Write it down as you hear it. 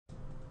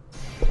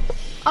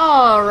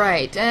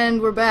Alright,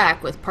 and we're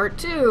back with part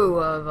 2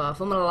 of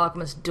Fullmetal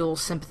Alchemist Dual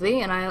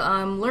Sympathy, and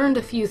I learned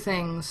a few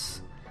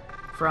things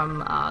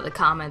from the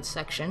comments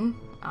section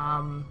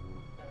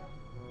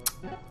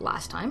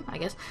last time, I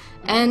guess.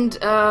 And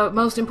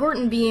most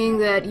important being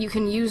that you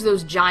can use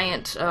those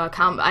giant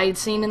I had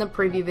seen in the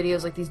preview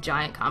videos like these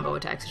giant combo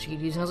attacks that you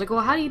could use, and I was like,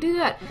 well, how do you do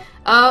that?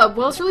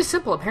 Well, it's really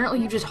simple. Apparently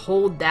you just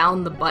hold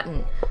down the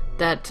button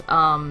that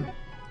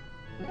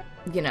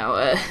you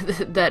know,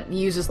 that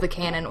uses the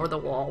cannon or the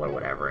wall or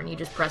whatever, and you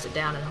just press it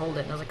down and hold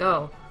it, and I was like,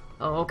 oh,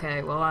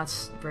 okay, well,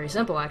 that's very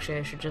simple, actually.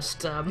 I should just,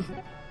 duh.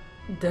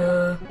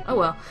 Oh,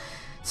 well.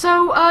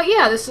 So,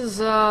 yeah, this is,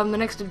 the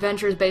next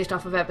adventure is based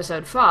off of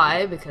episode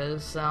 5,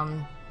 because,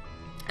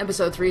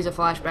 episode 3 is a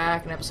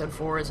flashback, and episode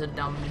 4 is a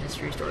dumb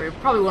mystery story.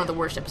 Probably one of the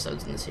worst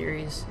episodes in the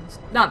series. It's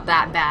not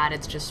that bad,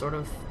 it's just sort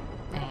of,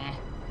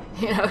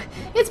 you know,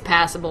 it's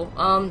passable.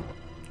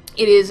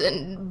 It is,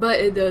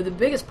 but the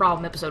biggest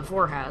problem episode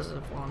 4 has,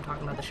 while I'm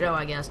talking about the show,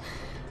 I guess,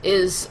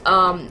 is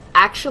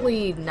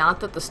actually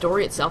not that the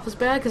story itself is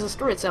bad, because the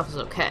story itself is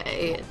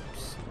okay.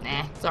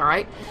 It's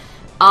alright.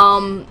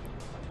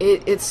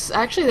 It's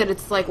actually that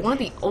it's like one of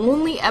the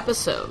only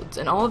episodes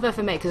in all of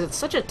FMA, because it's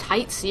such a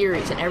tight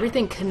series and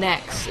everything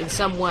connects in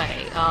some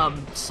way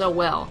so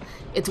well.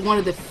 It's one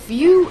of the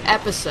few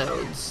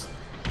episodes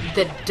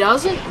that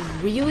doesn't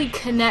really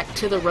connect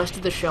to the rest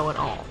of the show at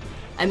all.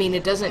 I mean,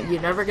 it doesn't,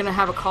 you're never gonna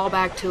have a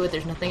callback to it,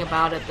 there's nothing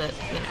about it that,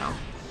 you know,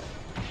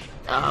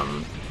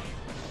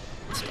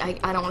 I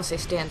don't want to say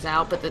stands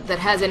out, but that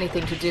has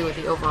anything to do with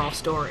the overall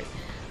story.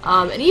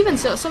 And even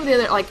so, some of the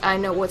other, like, I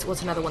know, what's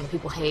another one that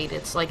people hate?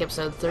 It's like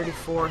episode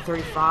 34,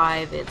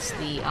 35, it's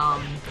the,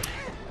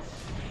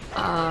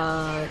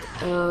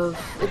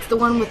 it's the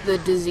one with the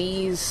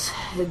disease.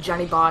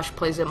 Johnny Bosch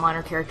plays a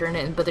minor character in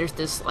it, but there's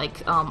this,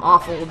 like,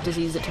 awful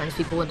disease that turns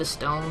people into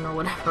stone or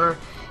whatever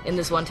in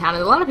this one town,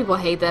 and a lot of people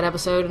hate that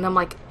episode, and I'm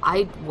like,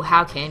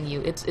 how can you?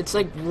 It's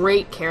a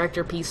great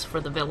character piece for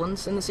the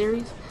villains in the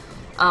series,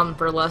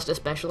 for Lust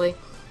especially.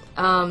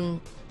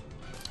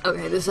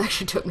 Okay, this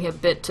actually took me a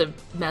bit to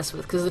mess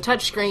with, because the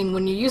touchscreen,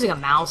 when you're using a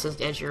mouse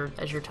as your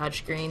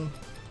touchscreen,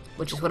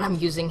 which is what I'm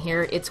using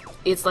here, it's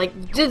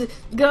like, just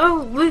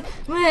go,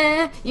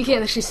 you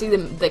can't actually see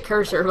the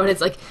cursor, but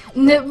it's like,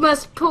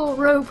 must pull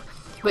rope,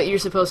 but you're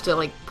supposed to,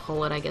 like,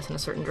 pull it, I guess, in a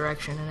certain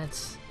direction, and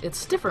it's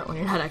different when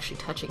you're not actually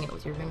touching it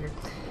with your finger.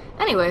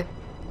 Anyway,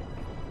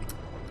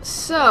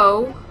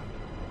 so,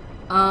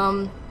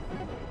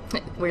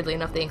 weirdly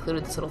enough, they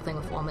included this little thing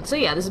with Woman. So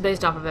yeah, this is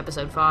based off of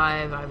episode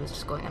 5. I was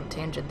just going on a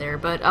tangent there,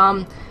 but,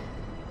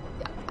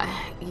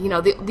 you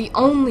know, the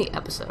only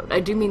episode,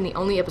 I do mean the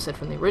only episode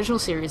from the original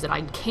series that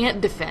I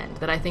can't defend,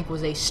 that I think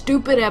was a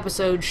stupid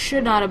episode,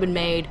 should not have been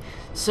made,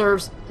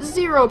 serves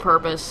zero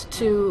purpose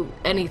to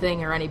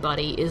anything or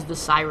anybody, is the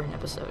Siren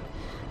episode.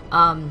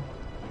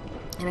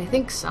 And I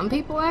think some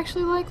people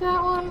actually like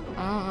that one.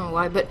 I don't know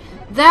why, but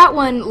that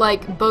one,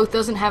 like, both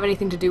doesn't have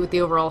anything to do with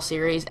the overall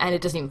series, and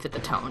it doesn't even fit the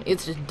tone.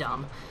 It's just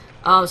dumb.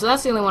 So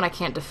that's the only one I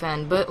can't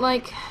defend, but,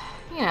 like,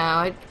 you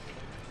know,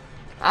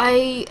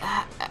 I'm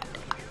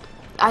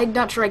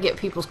not sure I get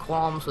people's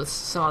qualms with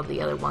some of the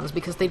other ones,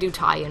 because they do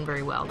tie in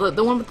very well.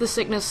 The one with the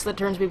sickness that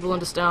turns people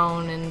into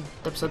stone in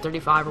episode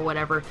 35 or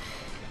whatever,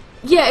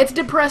 yeah, it's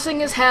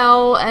depressing as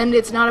hell, and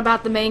it's not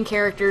about the main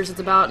characters,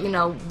 it's about, you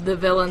know, the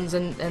villains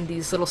and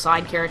these little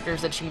side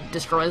characters that she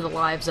destroys the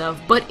lives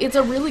of, but it's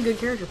a really good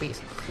character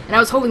piece. And I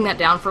was holding that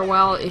down for a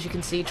while, as you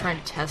can see, trying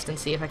to test and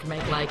see if I could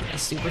make, like, a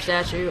super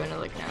statue, and I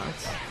was like,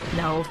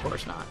 no, of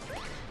course not.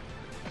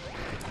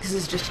 This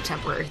is just a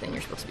temporary thing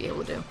you're supposed to be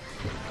able to do.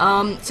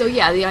 So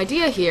yeah, the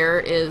idea here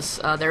is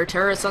there are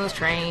terrorists on this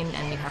train,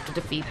 and you have to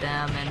defeat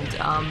them, and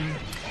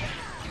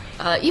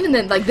even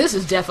then, like, this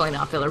is definitely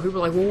not filler.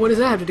 People are like, well, what does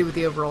that have to do with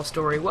the overall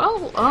story?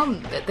 Well,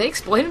 they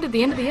explain it at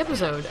the end of the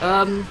episode.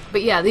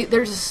 But yeah,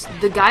 there's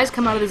the guys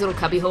come out of these little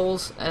cubby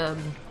holes,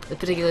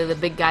 particularly the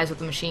big guys with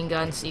the machine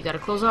guns, so you gotta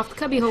close off the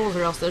cubby holes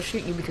or else they'll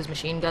shoot you, because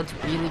machine guns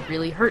really,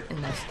 really hurt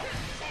in this.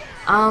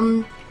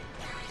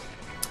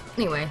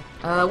 Anyway,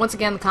 once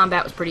again, the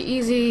combat was pretty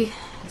easy.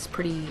 It's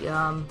pretty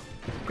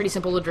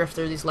simple to drift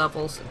through these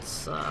levels,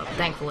 it's,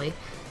 thankfully.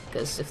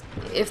 Because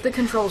if the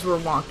controls were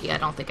wonky, I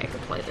don't think I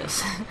could play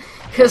this.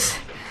 Because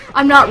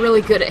I'm not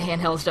really good at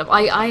handheld stuff.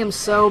 I am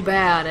so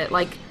bad at,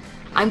 like,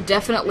 I'm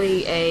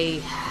definitely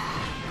I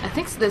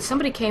think that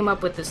somebody came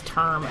up with this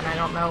term, and I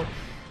don't know,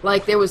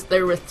 like, there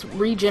were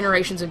 3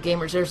 generations of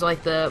gamers. There's,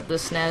 like, the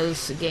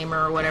SNES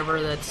gamer or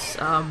whatever that's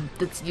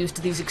used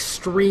to these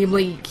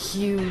extremely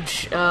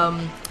huge,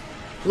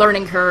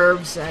 learning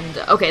curves, and,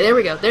 okay, there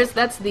we go.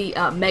 That's the,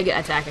 mega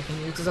attack I can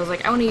use, because I was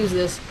like, I want to use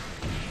this.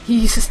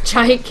 He uses a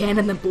giant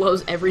cannon that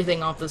blows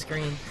everything off the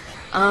screen.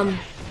 And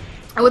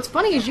what's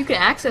funny is you can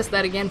access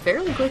that again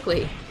fairly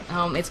quickly.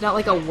 It's not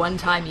like a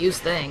one-time use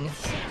thing.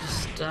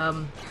 It's just,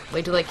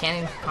 wait till that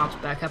cannon pops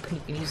back up and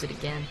you can use it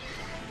again,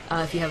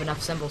 if you have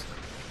enough symbols.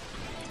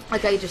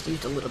 Like, I just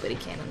used a little bitty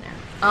cannon there.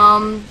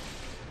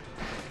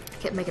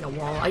 kept making a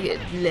wall.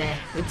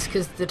 It's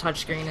because the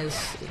touchscreen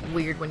is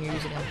weird when you're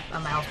using a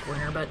mouse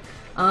pointer, but,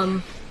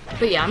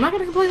 But yeah, I'm not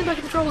gonna complain about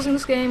the controls in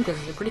this game,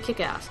 because they're pretty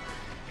kick-ass.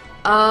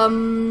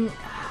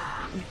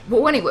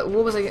 Well, anyway,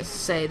 what was I going to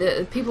say?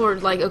 The people are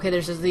like, okay,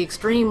 there's the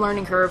extreme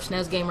learning curve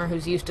SNES gamer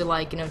who's used to,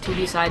 like,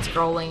 2D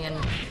side-scrolling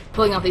and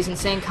pulling off these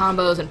insane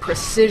combos and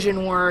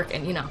precision work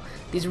and,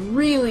 these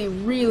really,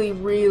 really,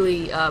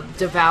 really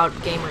devout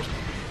gamers.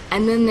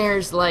 And then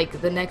there's,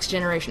 like, the next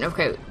generation.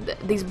 Okay,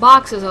 these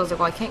boxes, I was like,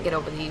 well, I can't get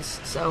over these,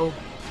 so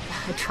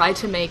I tried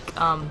to make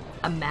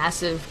a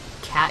massive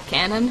cat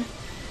cannon,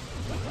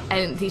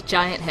 and these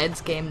giant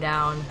heads came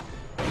down,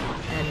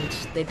 and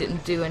they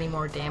didn't do any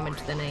more damage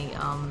than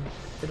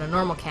a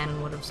normal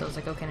cannon would have, so I was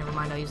like, okay, never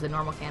mind, I'll use the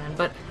normal cannon.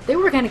 But they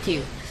were kind of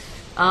cute.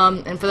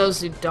 And for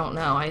those who don't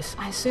know, I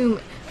assume...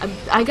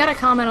 I got a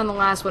comment on the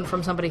last one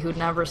from somebody who'd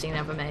never seen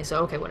FMA,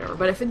 so okay, whatever.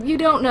 But if you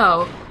don't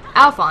know,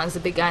 Alphonse, the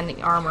big guy in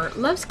the armor,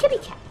 loves kitty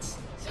cats.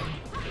 So,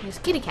 there's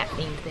kitty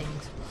cat-themed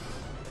things.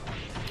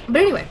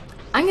 But anyway,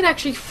 I'm gonna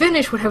actually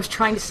finish what I was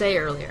trying to say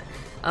earlier.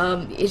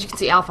 As you can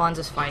see, Alphonse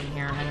is fighting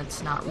here, and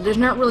there's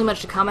not really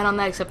much to comment on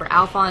that, except for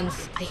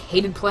Alphonse. I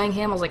hated playing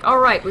him. I was like,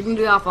 alright, we're gonna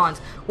do Alphonse.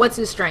 What's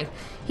his strength?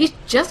 He's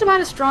just about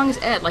as strong as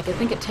Ed. Like, I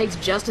think it takes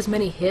just as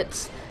many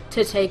hits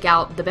to take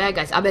out the bad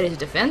guys. I bet his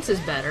defense is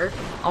better,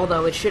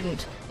 although it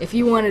shouldn't, if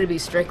you wanted to be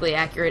strictly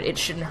accurate, it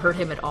shouldn't hurt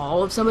him at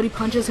all if somebody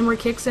punches him or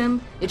kicks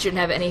him. It shouldn't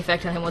have any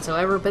effect on him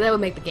whatsoever, but that would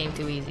make the game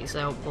too easy,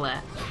 so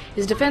blah.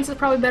 His defense is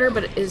probably better,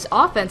 but his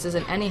offense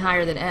isn't any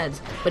higher than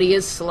Ed's, but he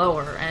is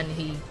slower, and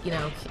he,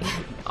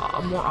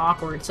 more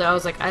awkward, so I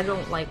was like, I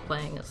don't like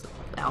playing as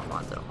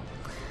Alphonse at all.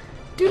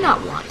 Do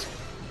not want.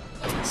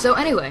 So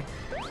anyway,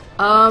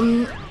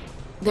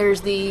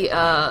 there's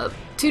the,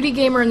 2D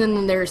gamer, and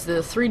then there's the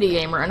 3D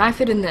gamer, and I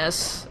fit in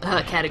this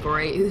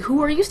category,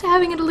 who are used to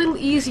having it a little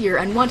easier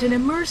and want an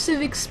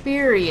immersive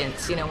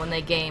experience, when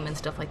they game and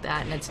stuff like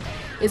that. And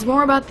it's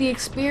more about the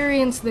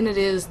experience than it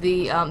is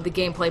the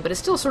gameplay, but it's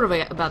still sort of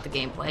about the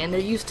gameplay, and they're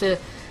used to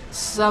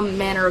some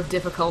manner of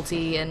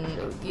difficulty and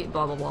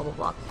blah blah blah blah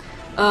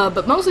blah.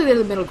 But mostly they're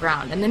the middle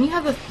ground, and then you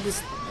have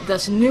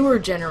this newer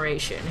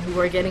generation who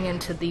are getting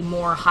into the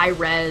more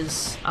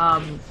high-res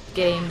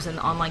games and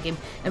the online game,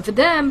 and for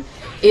them,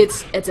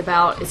 it's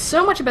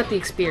so much about the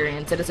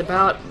experience, and it's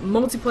about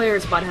multiplayer,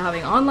 it's about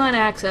having online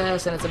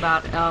access, and it's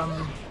about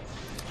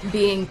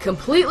being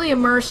completely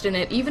immersed in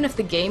it, even if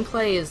the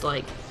gameplay is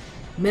like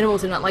minimal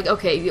to not. Like,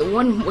 okay,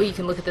 one way you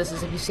can look at this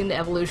is if you've seen the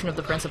evolution of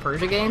the Prince of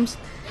Persia games,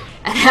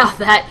 and how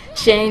that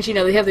changed.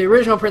 They have the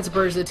original Prince of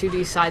Persia, the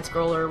 2D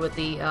side-scroller with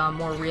the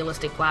more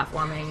realistic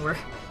platforming where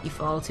you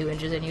fall 2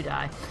 inches and you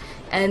die.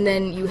 And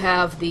then you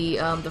have the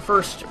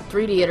first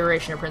 3D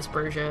iteration of Prince of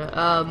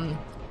Persia,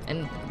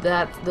 and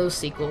those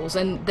sequels,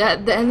 and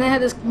they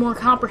had this more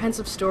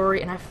comprehensive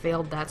story, and I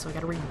failed that, so I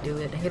gotta redo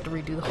it. I have to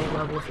redo the whole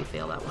level if you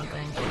fail that one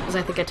thing, because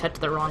I think I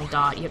touched the wrong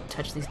dot. You have to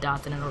touch these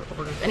dots in an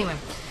order. Anyway,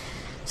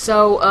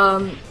 so,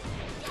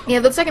 yeah,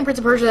 the second Prince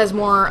of Persia has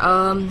more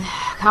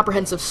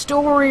comprehensive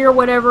story or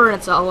whatever,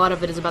 and a lot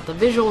of it is about the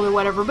visuals or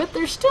whatever, but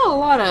there's still a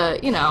lot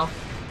of,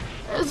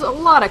 there's a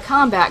lot of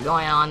combat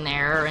going on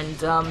there, and,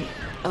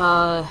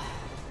 blah,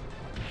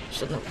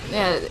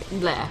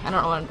 I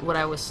don't know what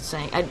I was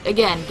saying.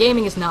 Again,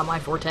 gaming is not my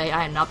forte.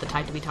 I am not the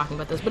type to be talking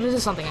about this, but it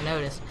is something I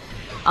noticed.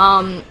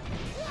 Blah.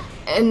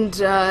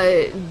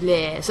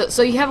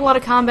 So you have a lot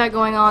of combat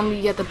going on,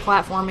 yet the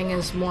platforming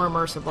is more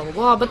immersive, blah, blah,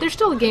 blah, but there's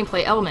still a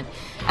gameplay element.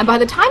 And by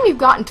the time you've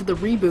gotten to the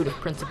reboot of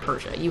Prince of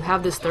Persia, you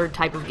have this third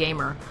type of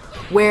gamer,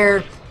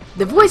 where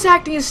the voice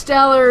acting is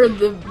stellar,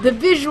 the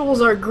visuals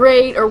are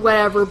great, or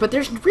whatever, but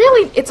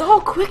it's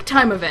all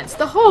quick-time events,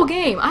 the whole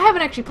game. I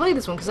haven't actually played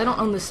this one because I don't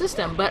own the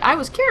system, but I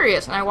was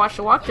curious, and I watched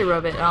a walkthrough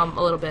of it a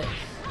little bit.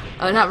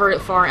 Not very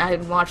far. I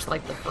had watched,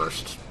 like, the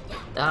first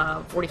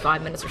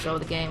 45 minutes or so of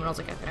the game, and I was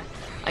like, okay,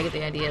 I get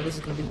the idea. This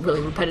is going to be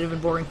really repetitive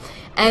and boring.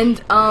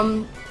 And,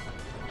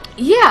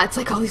 yeah, it's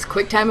like all these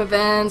quick-time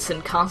events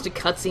and constant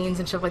cutscenes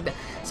and stuff like that.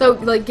 So,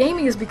 like,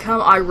 gaming has become,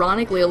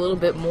 ironically, a little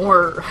bit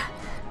more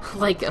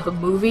like a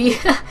movie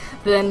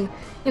than,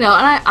 and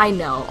I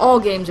know all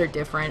games are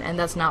different, and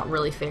that's not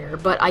really fair,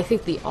 but I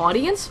think the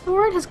audience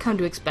for it has come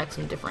to expect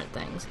some different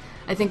things.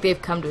 I think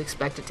they've come to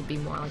expect it to be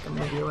more like a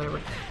movie or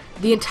whatever.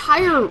 The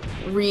entire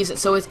reason,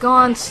 so it's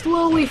gone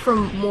slowly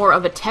from more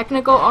of a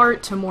technical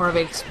art to more of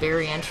an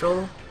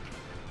experiential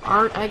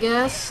art, I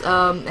guess,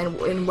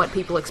 and what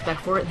people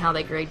expect for it and how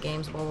they grade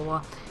games, blah, blah,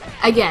 blah.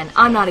 Again,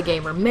 I'm not a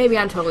gamer. Maybe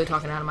I'm totally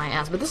talking out of my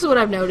ass, but this is what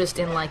I've noticed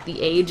in, like, the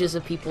ages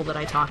of people that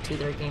I talk to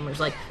that are gamers.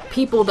 Like,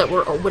 people that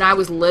were, when I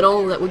was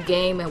little, that would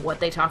game and what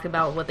they talked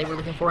about, what they were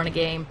looking for in a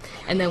game,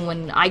 and then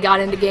when I got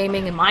into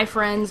gaming and my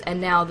friends, and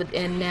now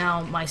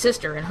my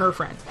sister and her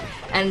friends.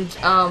 And,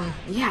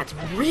 yeah, it's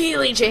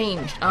really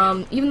changed.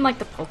 Even, like,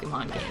 the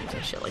Pokemon games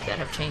and shit like that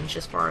have changed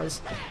as far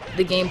as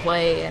the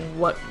gameplay and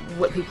what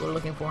people are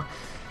looking for.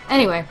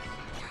 Anyway,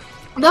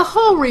 the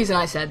whole reason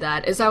I said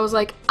that is I was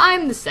like,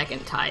 I'm the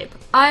second type.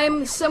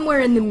 I'm somewhere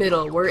in the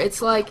middle, where it's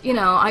like,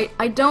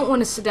 I don't want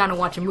to sit down and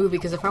watch a movie,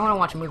 because if I want to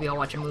watch a movie, I'll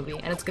watch a movie,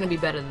 and it's going to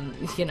be better than,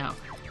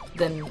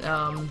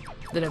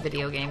 than a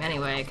video game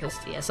anyway, because,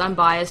 yes, I'm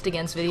biased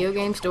against video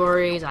game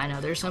stories. I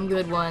know there's some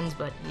good ones,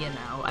 but,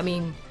 I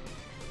mean,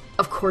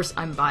 of course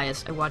I'm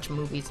biased. I watch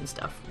movies and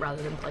stuff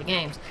rather than play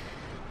games.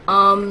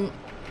 Blah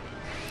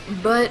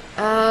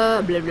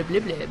blah blah blah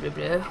blah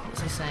blah. What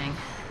was I saying?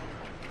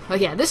 Oh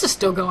yeah, this is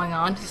still going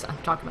on. I'm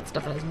talking about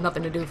stuff that has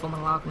nothing to do with Fullmetal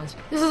Alchemist.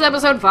 This is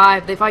episode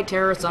 5. They fight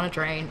terrorists on a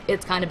train.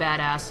 It's kind of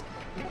badass.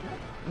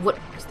 What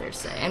was there to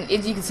say? And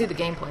you can see the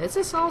gameplay. It's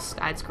just all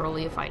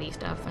side-scrolly, fighty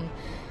stuff, and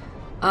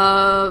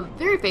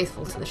very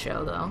faithful to the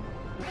show, though.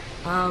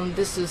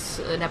 This is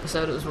an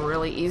episode that was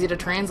really easy to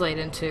translate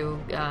into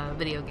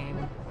video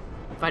game.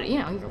 But, you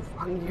know,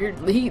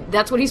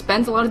 that's what he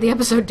spends a lot of the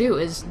episode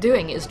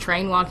doing is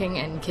train walking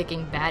and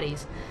kicking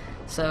baddies.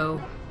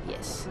 So,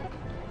 yes.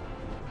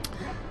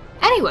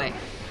 Anyway,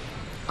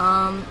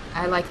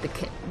 I like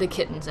the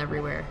kittens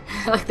everywhere.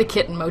 I like the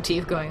kitten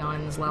motif going on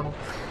in this level.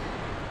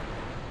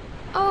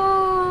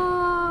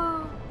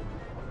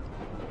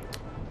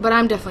 But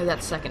I'm definitely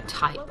that second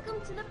type.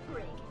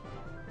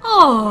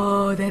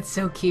 Oh, that's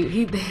so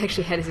cute. They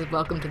actually had his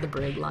 "Welcome to the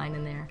Brig" line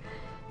in there.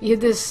 You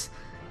had this,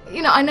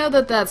 you know. I know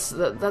that's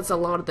a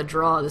lot of the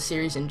draw of the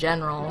series in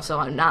general, so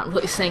I'm not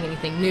really saying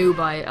anything new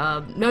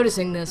by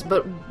noticing this.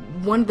 But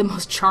one of the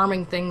most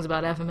charming things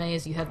about FMA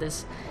is you have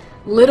this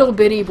little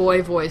bitty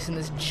boy voice in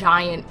this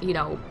giant, you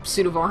know,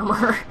 suit of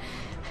armor.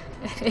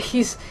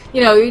 He's,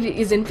 you know,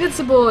 he's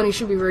invincible and he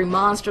should be very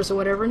monstrous or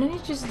whatever, and then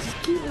he's just this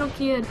cute little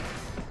kid,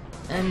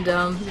 and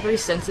he's very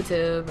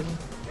sensitive, and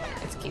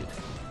it's cute.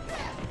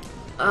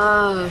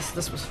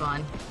 This was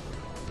fun.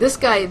 This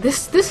guy,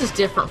 this is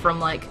different from,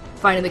 like,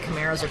 finding the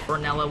Chimeras or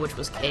Fornella, which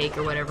was cake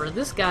or whatever.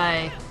 This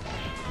guy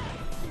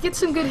gets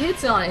some good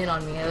hits in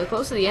on me.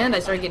 Close to the end, I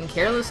started getting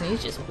careless, and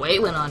he's just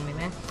wailing on me,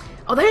 man.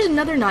 Oh, there's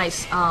another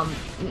nice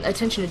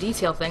attention to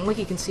detail thing. Like,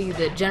 you can see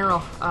the General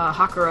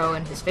Hakuro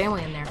and his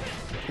family in there,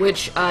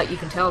 which you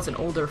can tell it's an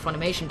older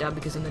Funimation dub,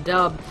 because in the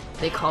dub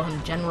they call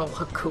him General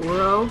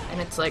Hakuro,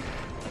 and it's like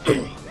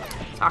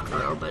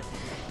Hakuro, but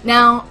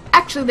now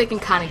actually they can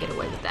kind of get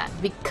away with that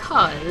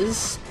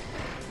because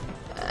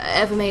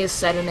FMA is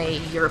set in a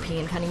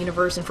European kind of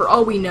universe, and for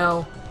all we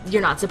know,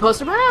 you're not supposed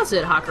to pronounce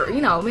it Hakuro.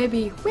 You know,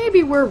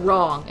 maybe we're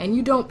wrong, and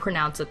you don't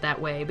pronounce it that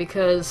way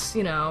because,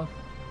 you know,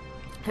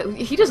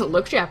 he doesn't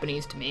look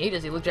Japanese to me.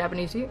 Does he look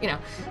Japanese to you? You know,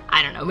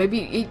 I don't know.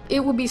 Maybe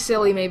it would be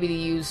silly maybe to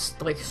use,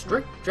 like,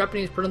 strict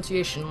Japanese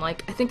pronunciation.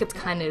 Like, I think it's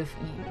kind of,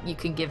 you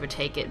can give or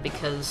take it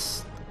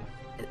because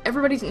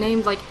everybody's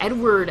named, like,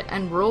 Edward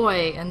and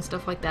Roy and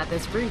stuff like that.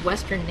 That's very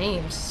Western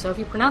names. So if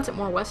you pronounce it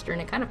more Western,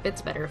 it kind of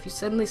fits better. If you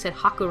suddenly said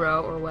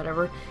Hakuro or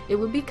whatever, it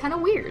would be kind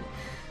of weird.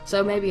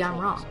 So maybe I'm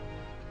wrong.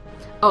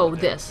 Oh,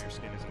 this.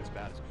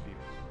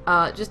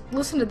 Just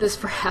listen to this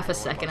for half a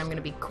second. I'm going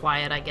to be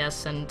quiet, I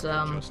guess, and,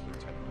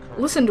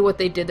 listen to what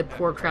they did to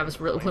poor Travis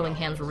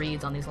Willingham's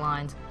reads on these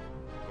lines.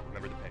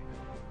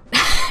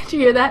 Did you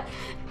hear that?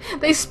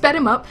 They sped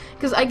him up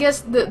because I guess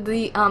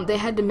they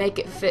had to make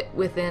it fit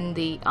within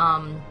the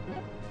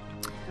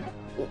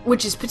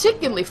which is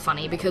particularly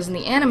funny because in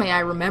the anime I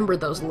remember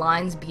those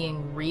lines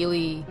being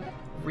really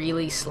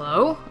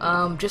slow.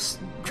 Just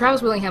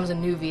Travis Willingham's a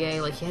new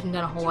VA, like he hadn't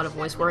done a whole lot of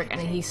voice work,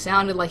 and he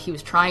sounded like he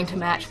was trying to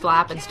match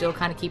Flap and still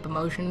kind of keep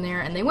emotion in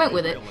there, and they went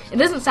with it. It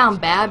doesn't sound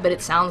bad, but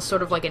it sounds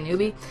sort of like a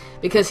newbie,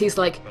 because he's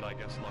like,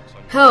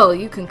 hell,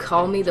 you can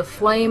call me the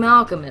Flame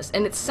Alchemist,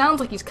 and it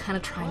sounds like he's kind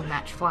of trying to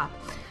match Flap.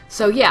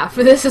 So yeah,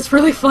 for this it's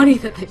really funny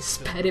that they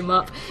sped him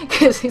up,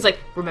 because he's like,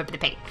 remember to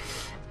paint.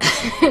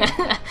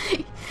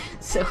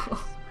 So,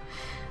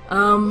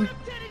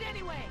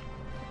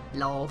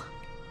 lol.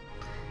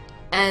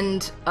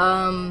 And,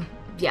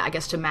 yeah, I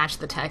guess to match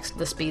the text,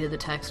 the speed of the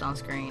text on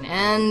screen.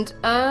 And,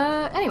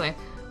 anyway,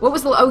 what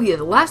was the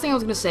last thing I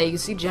was gonna say, you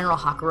see General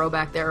Hakuro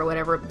back there or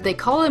whatever, they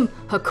call him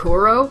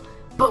Hakuro,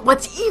 but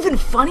what's even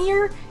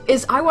funnier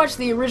is I watched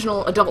the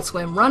original Adult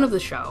Swim run of the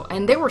show,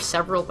 and there were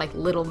several, like,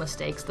 little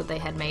mistakes that they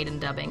had made in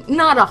dubbing.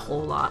 Not a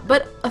whole lot,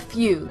 but a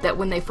few that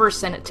when they first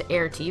sent it to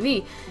Air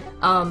TV,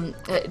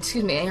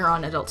 Air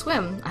on Adult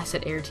Swim, I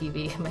said Air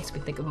TV, it makes me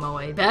think of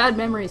Moe, bad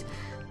memories.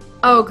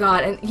 Oh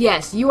god, and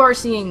yes, you are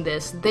seeing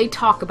this. They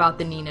talk about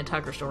the Nina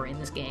Tucker story in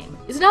this game.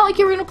 It's not like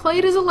you were gonna play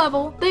it as a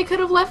level. They could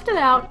have left it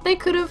out. They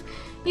could have,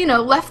 you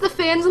know, left the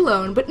fans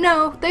alone. But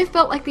no, they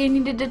felt like they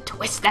needed to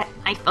twist that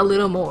knife a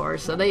little more.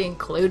 So they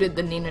included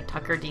the Nina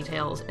Tucker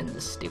details in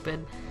this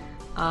stupid,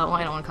 well,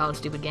 I don't want to call it a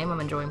stupid game. I'm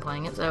enjoying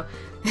playing it. So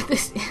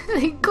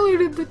they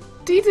included the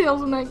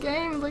details in that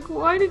game. Like,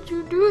 why did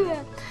you do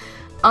that?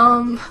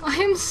 I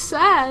am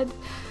sad.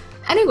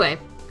 Anyway.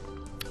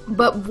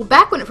 But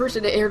back when it first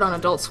aired on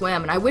Adult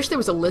Swim, and I wish there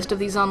was a list of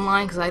these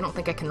online because I don't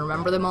think I can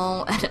remember them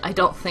all, and I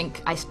don't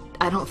think I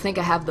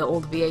have the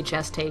old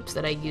VHS tapes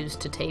that I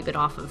used to tape it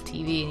off of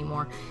TV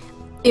anymore.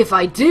 If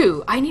I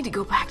do, I need to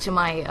go back to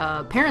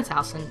my parents'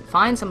 house and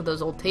find some of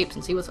those old tapes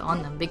and see what's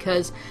on them,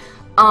 because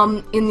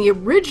in the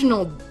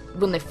original,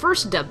 when they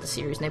first dubbed the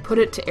series and they put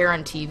it to air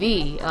on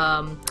TV,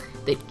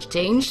 they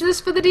changed this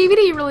for the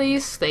DVD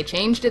release. They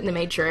changed it and they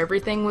made sure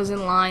everything was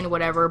in line,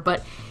 whatever.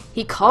 But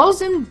he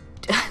calls him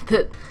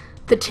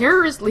the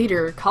terrorist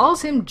leader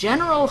calls him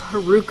General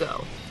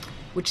Haruko,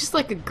 which is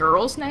like a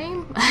girl's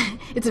name.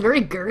 It's a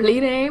very girly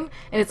name,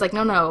 and it's like,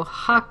 no,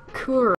 Hakuro.